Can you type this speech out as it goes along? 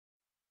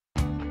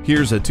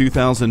Here's a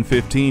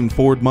 2015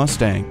 Ford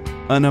Mustang,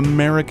 an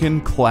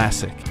American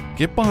classic.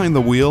 Get behind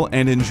the wheel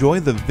and enjoy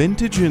the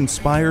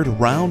vintage-inspired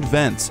round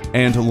vents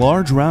and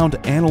large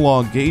round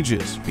analog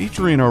gauges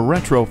featuring a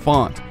retro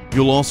font.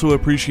 You'll also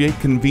appreciate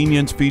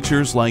convenience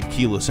features like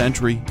keyless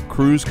entry,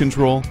 cruise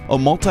control, a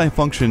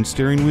multifunction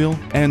steering wheel,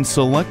 and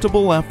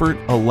selectable effort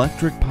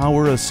electric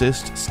power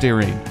assist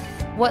steering.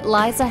 What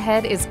lies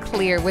ahead is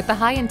clear with the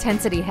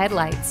high-intensity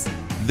headlights.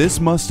 This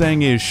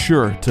Mustang is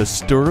sure to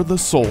stir the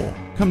soul.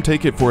 Come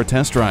take it for a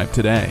test drive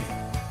today.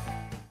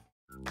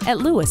 At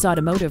Lewis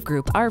Automotive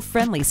Group, our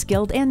friendly,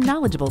 skilled, and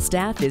knowledgeable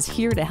staff is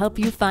here to help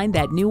you find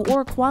that new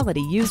or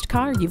quality used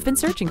car you've been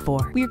searching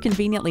for. We're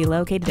conveniently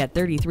located at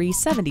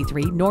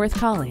 3373 North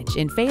College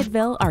in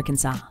Fayetteville,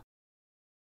 Arkansas.